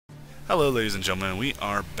Hello, ladies and gentlemen. We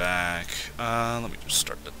are back. Let me just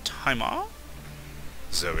start the timer.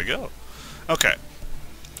 There we go. Okay.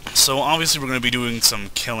 So obviously we're going to be doing some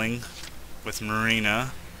killing with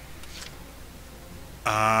Marina.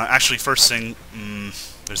 Actually, first thing,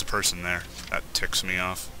 there's a person there. That ticks me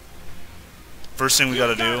off. First thing we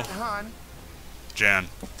gotta do, Jan.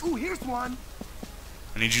 Ooh, here's one.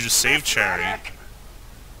 I need you to save Cherry.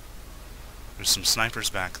 There's some snipers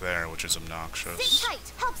back there, which is obnoxious. Sit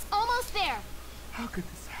tight. Help's almost there. How could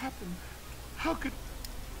this happen? How could...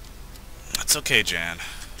 That's okay, Jan.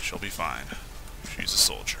 She'll be fine. She's a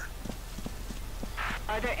soldier.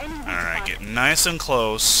 Are there any Alright, get nice and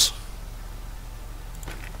close.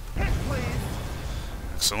 Hit, please.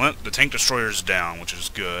 Excellent. The tank destroyer's down, which is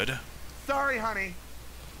good. Sorry, honey.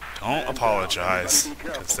 Don't apologize,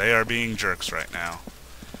 because they are being jerks right now.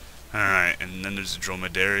 Alright, and then there's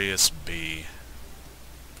Dromedarius B.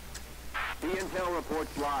 The intel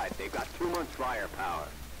reports live. They've got too much firepower.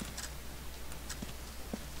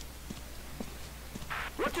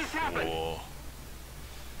 What just happened? Cool.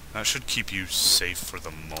 That should keep you safe for the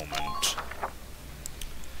moment.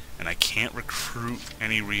 And I can't recruit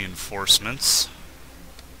any reinforcements.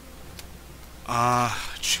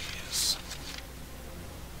 Jeez.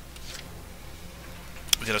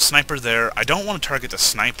 We got a sniper there. I don't want to target the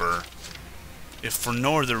sniper, if for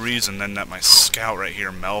no other reason than that my scout right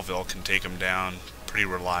here, Melville, can take him down pretty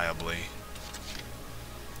reliably.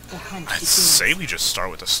 I'd say we just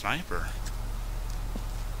start with the sniper.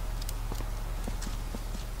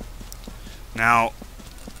 Now,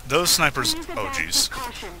 those snipers... Oh, jeez.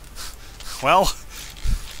 Well,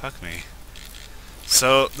 fuck me.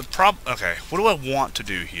 So, okay, what do I want to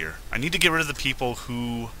do here? I need to get rid of the people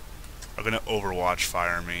who are going to Overwatch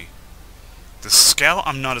fire me. The scout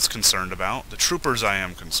I'm not as concerned about. The troopers I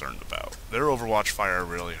am concerned about. Their Overwatch fire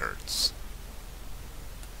really hurts.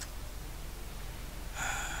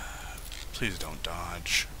 Please don't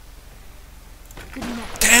dodge.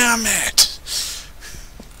 Damn it!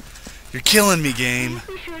 You're killing me, game.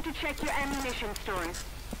 Be sure to check your ammunition stores.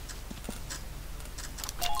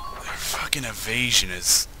 Their fucking evasion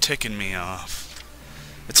is ticking me off.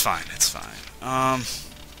 It's fine, it's fine.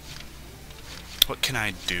 What can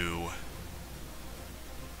I do?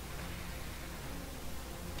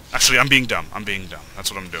 Actually, I'm being dumb. I'm being dumb.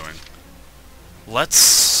 That's what I'm doing.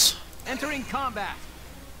 Let's Entering combat.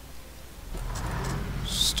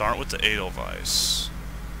 start with the Edelweiss.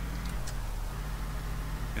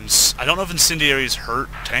 I don't know if incendiaries hurt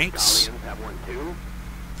tanks, Valiants have one too.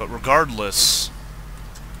 but regardless,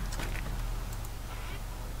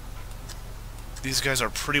 these guys are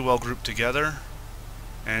pretty well grouped together,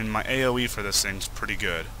 and my AoE for this thing's pretty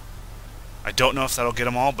good. I don't know if that'll get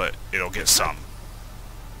them all, but it'll get some.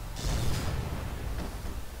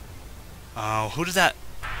 Who did that?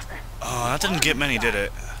 Oh, that didn't get many, did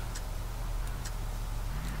it?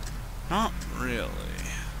 Not really.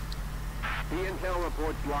 The intel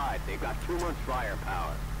reports live. They've got too much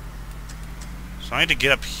firepower. So I need to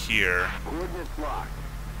get up here. Coordinates locked.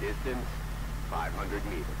 Distance 500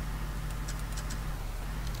 meters.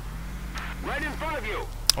 Right in front of you.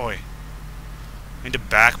 Oi. I need to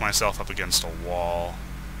back myself up against a wall.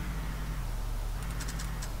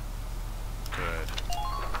 Good.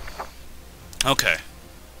 Okay.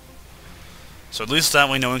 So at least that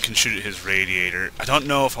way no one can shoot at his radiator. I don't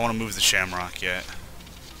know if I want to move the Shamrock yet.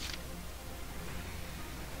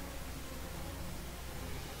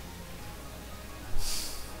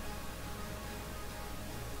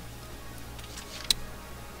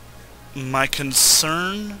 My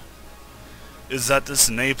concern is that this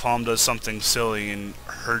napalm does something silly and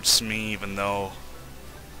hurts me even though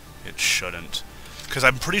it shouldn't. Because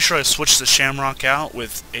I'm pretty sure I switched the Shamrock out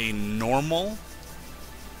with a normal,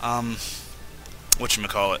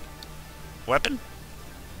 whatchamacallit, weapon?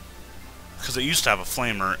 Because it used to have a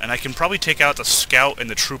flamer, and I can probably take out the scout and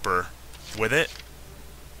the trooper with it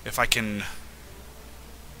if I can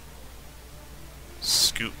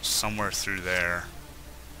scoot somewhere through there.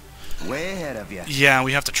 Way ahead of you. Yeah,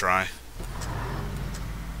 we have to try.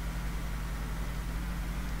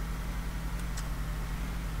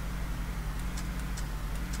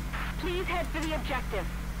 Please head for the objective.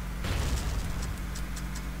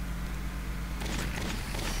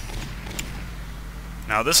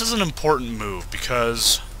 Now this is an important move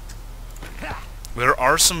because there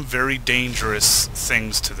are some very dangerous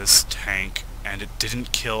things to this tank, and it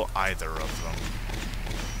didn't kill either of them.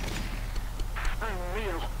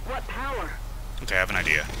 Unreal. What power? Okay, I have an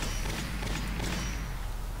idea.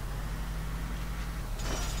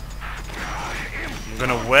 I'm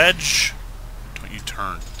gonna wedge. Don't you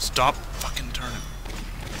turn. Stop fucking turning.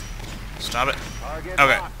 Stop it.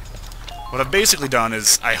 Okay. What I've basically done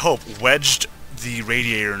is, I hope, wedged the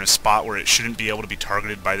radiator in a spot where it shouldn't be able to be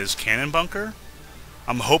targeted by this cannon bunker.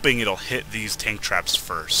 I'm hoping it'll hit these tank traps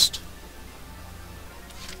first.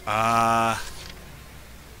 The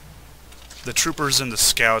troopers and the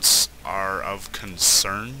scouts are of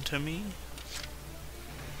concern to me.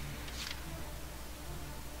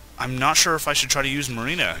 I'm not sure if I should try to use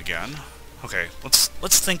Marina again. Okay, let's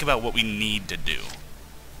think about what we need to do.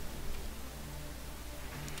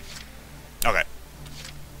 Okay.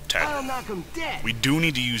 Ted. I'll knock him dead. We do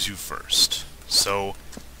need to use you first. So,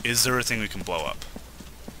 is there a thing we can blow up?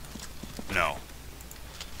 No.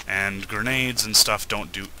 And grenades and stuff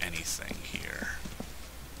don't do anything here.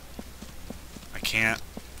 I can't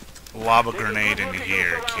lob a grenade in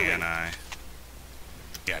here, can I?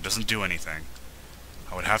 Yeah, it doesn't do anything.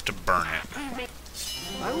 I would have to burn it.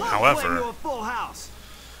 I love However, playing to a full house.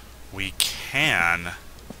 we can...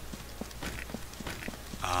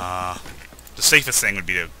 the safest thing would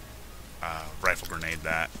be to rifle grenade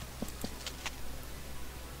that.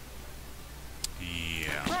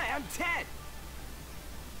 Yeah. Hi, I'm Ted.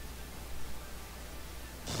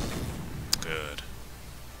 Good.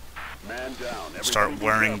 Man down. Start Everybody be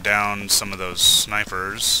wearing careful. down some of those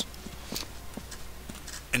snipers.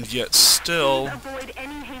 And yet still... Avoid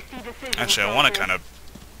any hasty decisions. Actually, I want to soldiers. kind of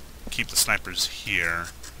keep the snipers here.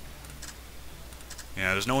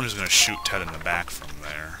 Yeah, there's no one who's going to shoot Ted in the back from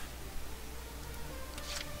there.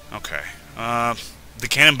 Okay. The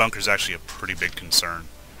cannon bunker is actually a pretty big concern.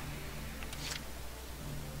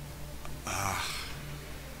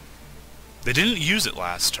 They didn't use it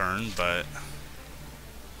last turn, but...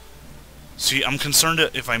 See, I'm concerned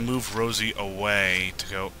if I move Rosie away to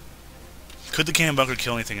go... Could the cannon bunker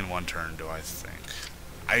kill anything in one turn, do I think?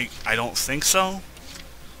 I don't think so.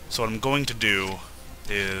 So what I'm going to do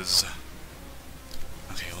is...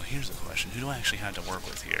 Okay, well here's the question. Who do I actually have to work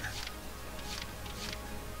with here?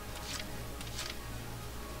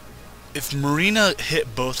 If Marina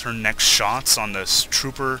hit both her next shots on this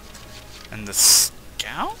trooper and the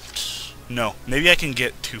scout? No, maybe I can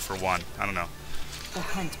get 2 for 1. I don't know. The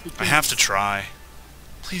hunt begins. I have to try.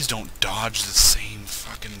 Please don't dodge the same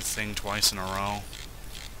fucking thing twice in a row.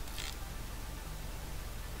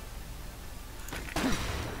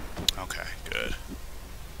 Okay, good.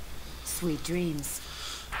 Sweet dreams.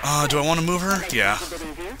 Do I want to move her? Yeah. A bit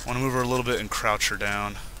easier. Want to move her a little bit and crouch her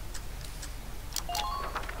down.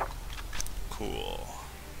 Cool.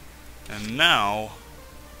 And now...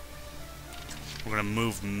 we're gonna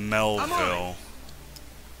move Melville.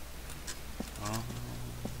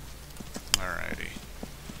 Alrighty.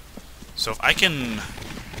 So if I can...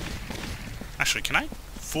 Actually, can I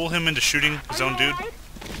fool him into shooting his own dude?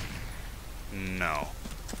 No.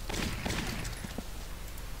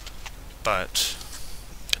 But...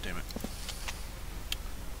 God damn it.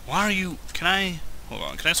 Why are you... Can I... Hold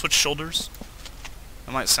on, can I switch shoulders?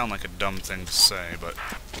 That might sound like a dumb thing to say, but...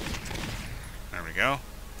 There we go.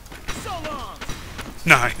 So long.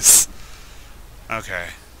 Nice! Okay.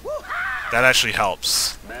 That actually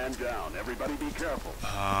helps. Man down. Everybody be careful.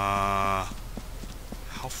 How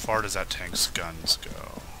far does that tank's guns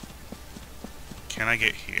go? Can I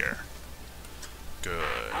get here? Good.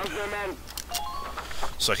 How's their man?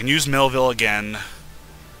 So I can use Melville again.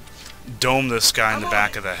 Dome this guy in the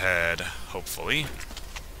back of the head, hopefully.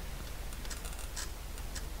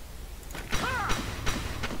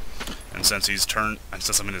 And since he's turned, and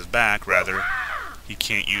since I'm in his back, rather, he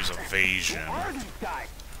can't use evasion. Are these guys?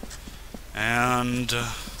 And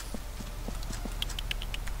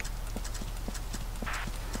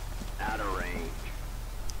Out of range.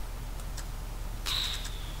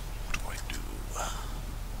 what do I do?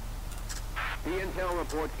 The intel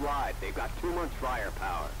reports live. They've got too much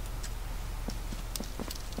firepower.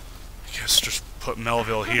 I guess just put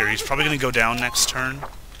Melville here. He's probably going to go down next turn,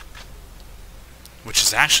 which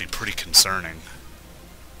is actually pretty concerning.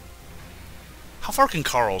 How far can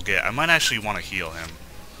Carl get? I might actually want to heal him,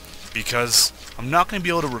 because I'm not going to be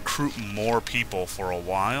able to recruit more people for a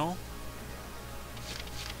while.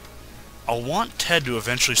 I'll want Ted to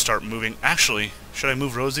eventually start moving. Actually, should I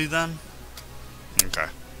move Rosie then? Okay.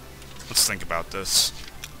 Let's think about this.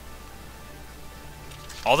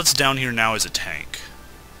 All that's down here now is a tank.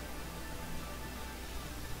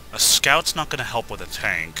 A scout's not going to help with a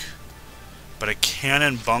tank, but a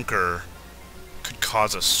cannon bunker could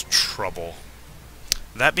cause us trouble.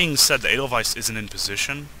 That being said, the Edelweiss isn't in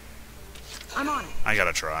position. I'm on it. I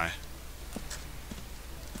gotta try.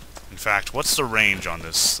 In fact, what's the range on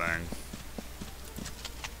this thing?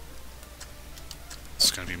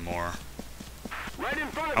 It's gonna be more. Right in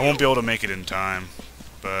front of I you. won't be able to make it in time,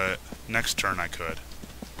 but next turn I could.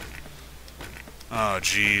 Oh,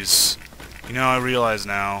 jeez. You know, I realize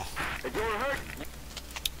now. If you were hurt,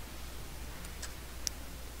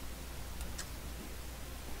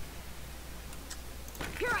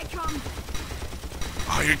 Here I come.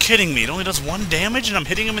 Oh, you're kidding me. It only does 1 damage and I'm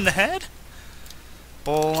hitting him in the head?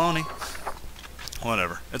 Baloney.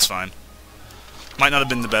 Whatever. It's fine. Might not have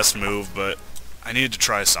been the best move, but I needed to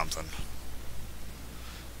try something.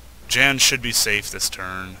 Jan should be safe this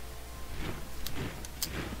turn.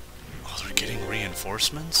 Oh, they're getting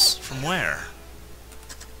reinforcements? From where?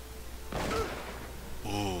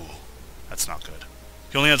 Ooh. That's not good.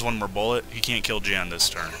 He only has 1 more bullet. He can't kill Jan this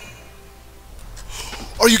turn.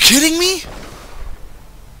 Are you kidding me?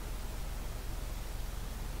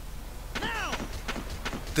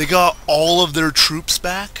 They got all of their troops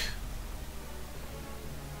back?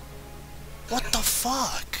 What the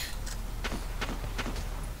fuck?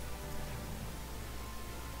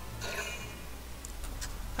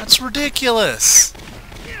 That's ridiculous.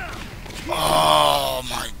 Oh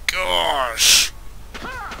my gosh.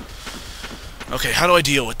 Okay, how do I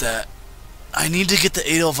deal with that? I need to get the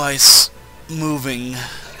Edelweiss moving.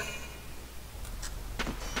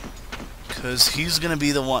 Because he's going to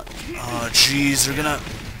be the one... Oh, jeez, they're going to...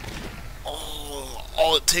 Oh,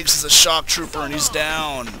 all it takes is a shock trooper and he's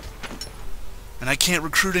down. And I can't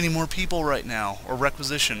recruit any more people right now. Or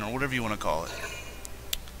requisition, or whatever you want to call it.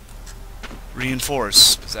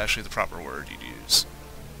 Reinforce is actually the proper word you'd use.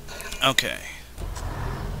 Okay.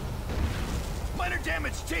 Minor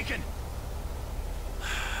damage taken.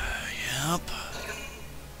 Yep.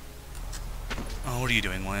 Oh, what are you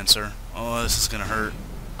doing, Lancer? Oh, this is going to hurt.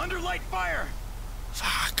 Under light fire.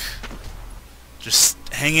 Fuck. Just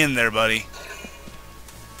hang in there, buddy.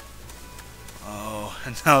 Oh,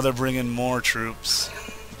 and now they're bringing more troops.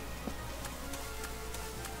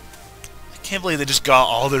 I can't believe they just got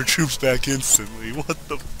all their troops back instantly. What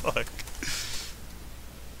the fuck?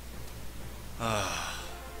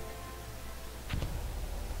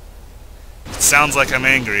 It sounds like I'm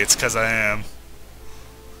angry. It's because I am.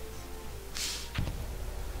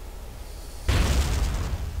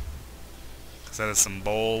 Because that is some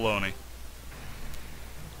baloney.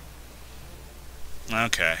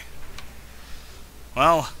 Okay.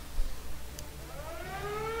 Well.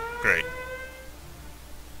 Great.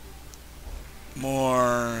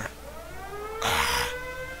 More...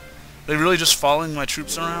 They really just following my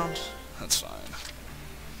troops around? That's fine.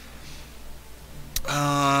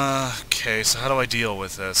 Okay, so how do I deal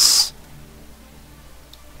with this?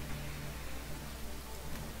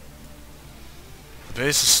 The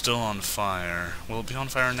base is still on fire. Will it be on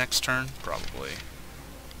fire next turn? Probably.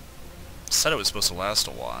 It said it was supposed to last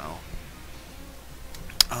a while.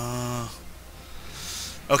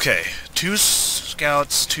 Okay. 2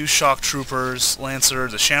 scouts, 2 shock troopers, Lancer.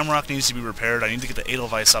 The Shamrock needs to be repaired. I need to get the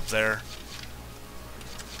Edelweiss up there.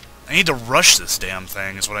 I need to rush this damn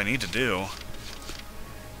thing is what I need to do.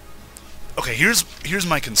 Okay, here's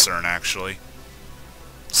my concern, actually.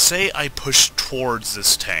 Say I push towards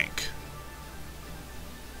this tank.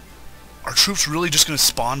 Are troops really just going to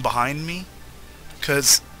spawn behind me?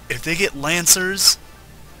 Because if they get Lancers,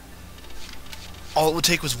 all it would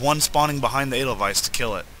take was 1 spawning behind the Edelweiss to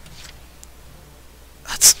kill it.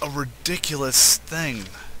 That's a ridiculous thing.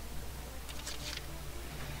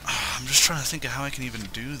 I'm just trying to think of how I can even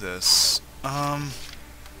do this.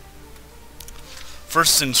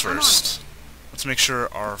 First things first. Let's make sure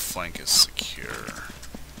our flank is secure.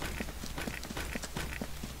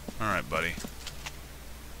 Alright, buddy.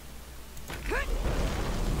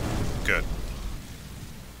 Good.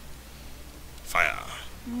 Fire.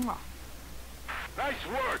 nice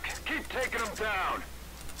work. Keep taking them down.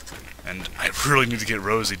 And I really need to get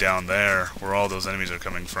Rosie down there, where all those enemies are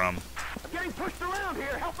coming from. I'm getting pushed around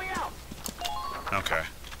here. Help me out. Okay.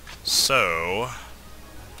 So...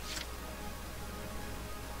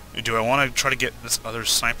 do I want to try to get this other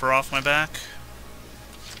sniper off my back?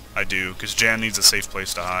 I do, because Jan needs a safe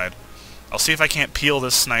place to hide. I'll see if I can't peel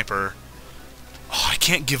this sniper. Oh, I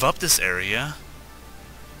can't give up this area.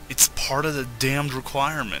 It's part of the damned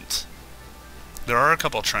requirement. There are a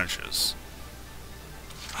couple trenches.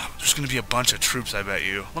 Oh, there's going to be a bunch of troops, I bet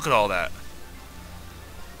you. Look at all that.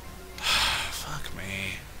 Fuck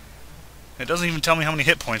me. It doesn't even tell me how many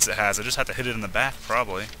hit points it has. I just have to hit it in the back,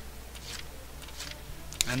 probably.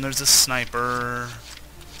 And there's a sniper.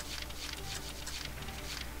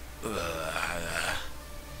 Ugh.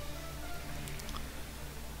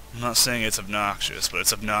 I'm not saying it's obnoxious, but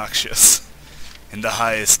it's obnoxious. In the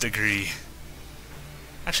highest degree.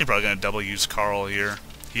 Actually, probably going to double use Carl here.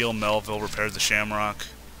 Heal Melville, repair the Shamrock.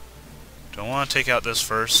 Do I want to take out this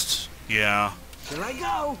first? Yeah. Here I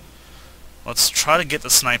go. Let's try to get the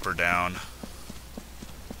sniper down.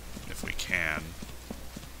 If we can. can.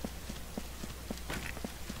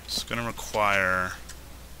 It's gonna require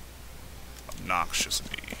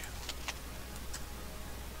obnoxiously.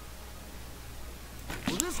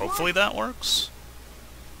 Hopefully that works.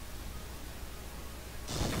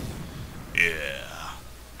 Yeah.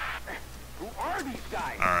 Who are these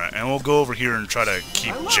guys? Alright, and we'll go over here and try to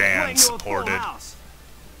keep Jan supported.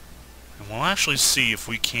 And we'll actually see if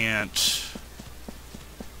we can't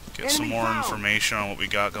get some more information on what we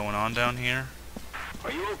got going on down here.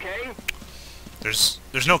 Are you okay? There's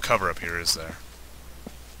no cover up here, is there?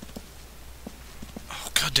 Oh,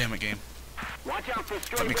 god damn it, game. Watch out for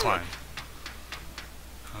stray Let me bullets. climb.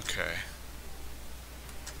 Okay.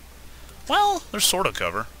 Well, there's sort of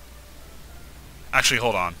cover. Actually,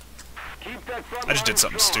 hold on. Keep that front I just line did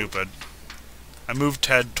something strong. stupid. I moved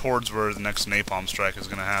Ted towards where the next napalm strike is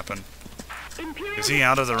going to happen. Is he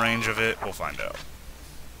out of the range of it? We'll find out.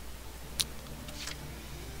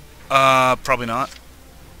 Probably not.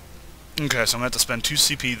 Okay, so I'm going to have to spend 2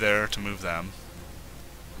 CP there to move them.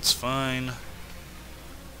 It's fine.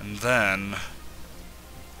 And then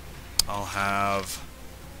I'll have,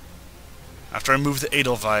 after I move the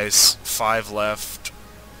Edelweiss, 5 left.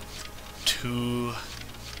 2...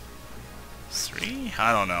 3?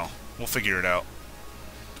 I don't know. We'll figure it out.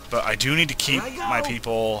 But I do need to keep my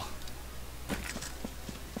people...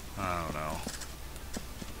 I don't know.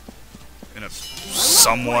 In a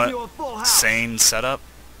somewhat sane setup.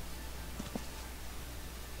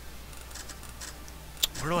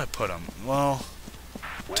 Where do I put him? Well,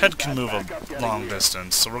 Ted can move a long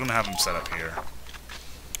distance, so we're going to have him set up here.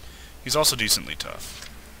 He's also decently tough.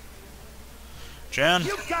 Jan,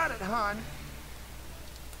 You got it, hon.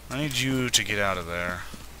 I need you to get out of there.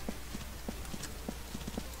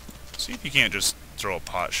 See if you can't just throw a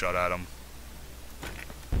pot shot at him.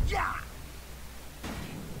 Yeah.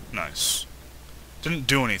 Nice. Didn't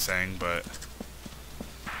do anything, but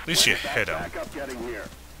at least you hit him. Backup getting here.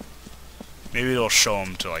 Maybe it'll show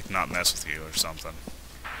him to, like, not mess with you or something.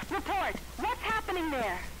 Report. What's happening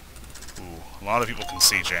there? Ooh, a lot of people can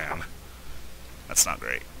see Jan. That's not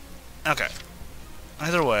great. Okay.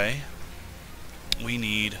 Either way, we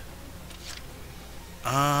need...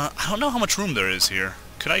 I don't know how much room there is here.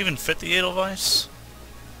 Could I even fit the Edelweiss?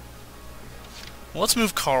 Well, let's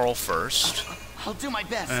move Carl first, I'll do my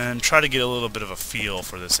best. and try to get a little bit of a feel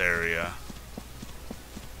for this area.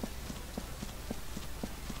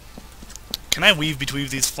 Can I weave between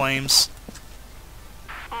these flames?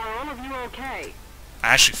 Are all of you okay?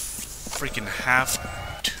 I actually freaking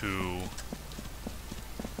have to...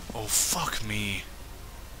 Oh, fuck me.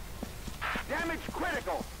 Damage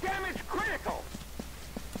critical! Damage critical!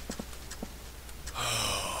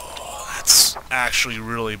 That's actually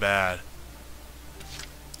really bad.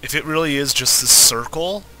 If it really is just this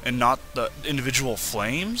circle, and not the individual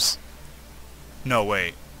flames? No,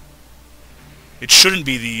 wait. It shouldn't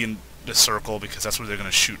be the circle, because that's where they're going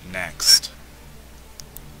to shoot next.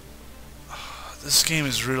 This game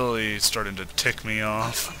is really starting to tick me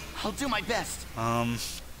off. I'll do my best.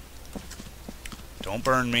 Don't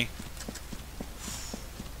burn me.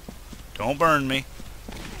 Don't burn me.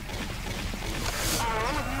 Are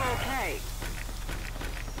all of you okay?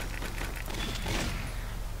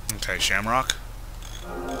 Okay, Shamrock.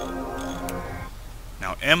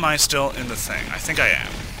 Now, am I still in the thing? I think I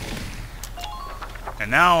am.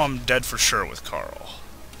 And now I'm dead for sure with Carl.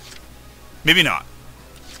 Maybe not.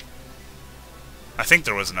 I think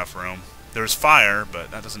there was enough room. There was fire,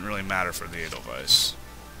 but that doesn't really matter for the Edelweiss.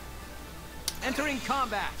 Entering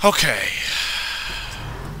combat. Okay.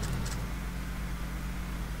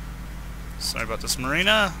 Sorry about this,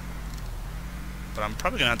 Marina. But I'm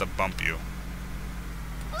probably going to have to bump you.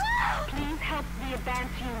 Please help the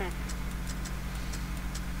advanced units.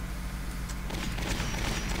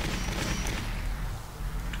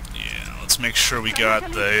 Yeah, let's make sure we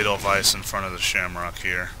got the Edelweiss in front of the Shamrock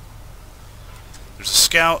here. There's a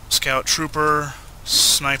scout, scout trooper,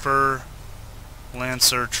 sniper,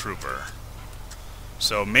 lancer, trooper.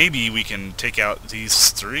 So maybe we can take out these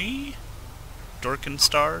 3 Dorkin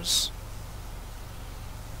stars.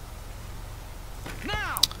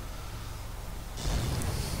 Now.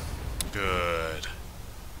 Good.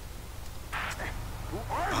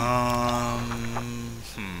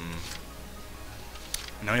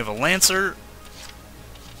 Now we have a lancer.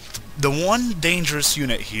 The one dangerous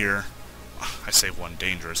unit here, I say one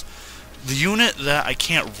dangerous, the unit that I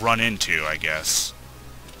can't run into, I guess,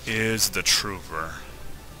 is the trooper.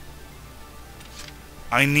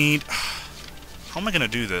 I need... How am I going to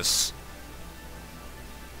do this?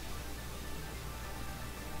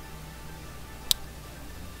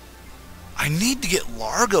 I need to get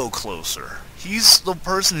Largo closer. He's the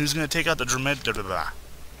person who's going to take out the Dromedary.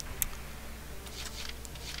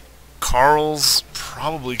 Carl's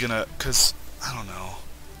probably going to... Because, I don't know.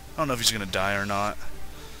 I don't know if he's going to die or not.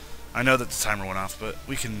 I know that the timer went off, but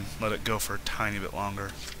we can let it go for a tiny bit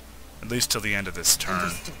longer. At least till the end of this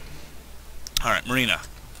turn. Alright, Marina.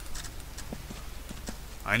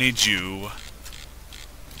 I need you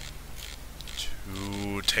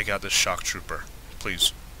to take out this shock trooper.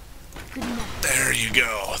 Please. Good enough. There you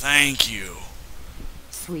go. Thank you.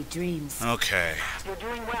 Sweet dreams. Okay. You're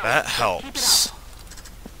doing well. That Keep it helps. up.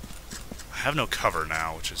 I have no cover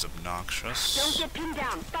now, which is obnoxious. Don't get pinned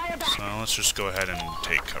down. Fire back. So let's just go ahead and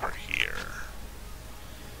take cover here.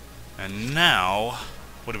 And now,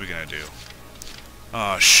 what are we gonna do?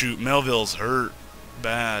 Oh shoot, Melville's hurt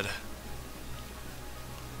bad.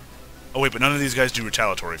 Oh wait, but none of these guys do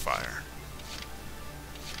retaliatory fire.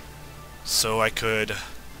 So I could...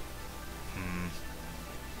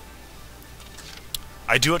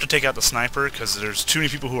 I do have to take out the sniper, because there's too many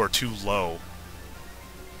people who are too low.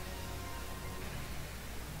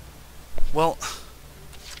 Well,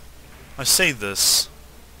 I say this.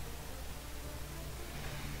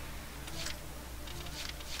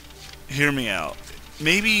 Hear me out.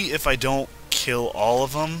 Maybe if I don't kill all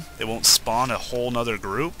of them, they won't spawn a whole nother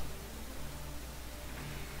group?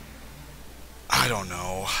 I don't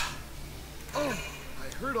know. Oh,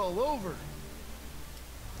 I hurt all over.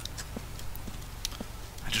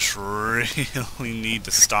 I just really need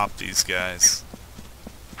to stop these guys.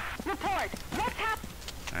 Report. What's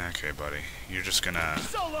happening? Okay, buddy. You're just gonna...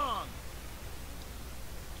 So long.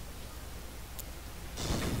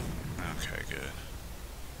 Okay, good.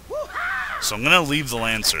 So I'm gonna leave the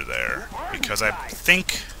Lancer there, because I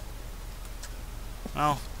think...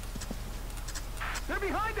 Well... They're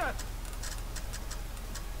behind us.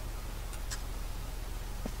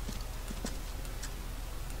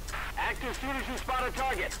 Act as soon as you spot a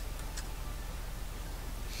target.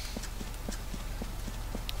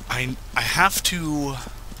 I have to...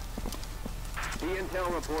 The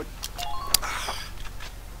intel report.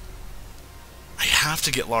 I have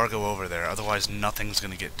to get Largo over there, otherwise nothing's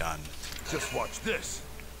gonna get done. Just watch this.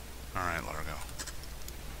 Alright, Largo.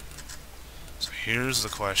 So here's the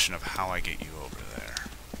question of how I get you over there.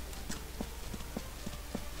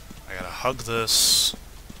 I gotta hug this.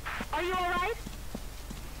 Are you alright?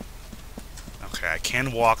 Okay, I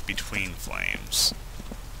can walk between flames.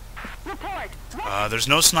 Report. There's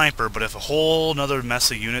no sniper, but if a whole nother mess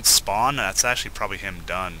of units spawn, that's actually probably him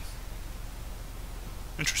done.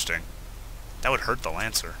 Interesting. That would hurt the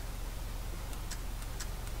Lancer.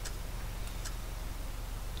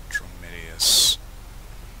 Dromidius.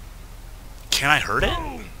 Can I hurt it?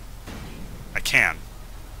 I can.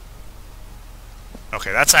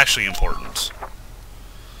 Okay, that's actually important.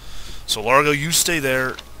 So Largo, you stay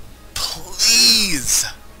there. Please!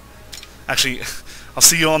 Actually, I'll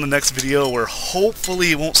see you on the next video where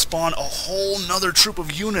hopefully it won't spawn a whole nother troop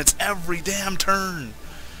of units every damn turn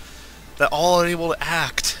that all are able to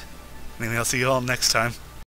act. Anyway, I'll see you all next time.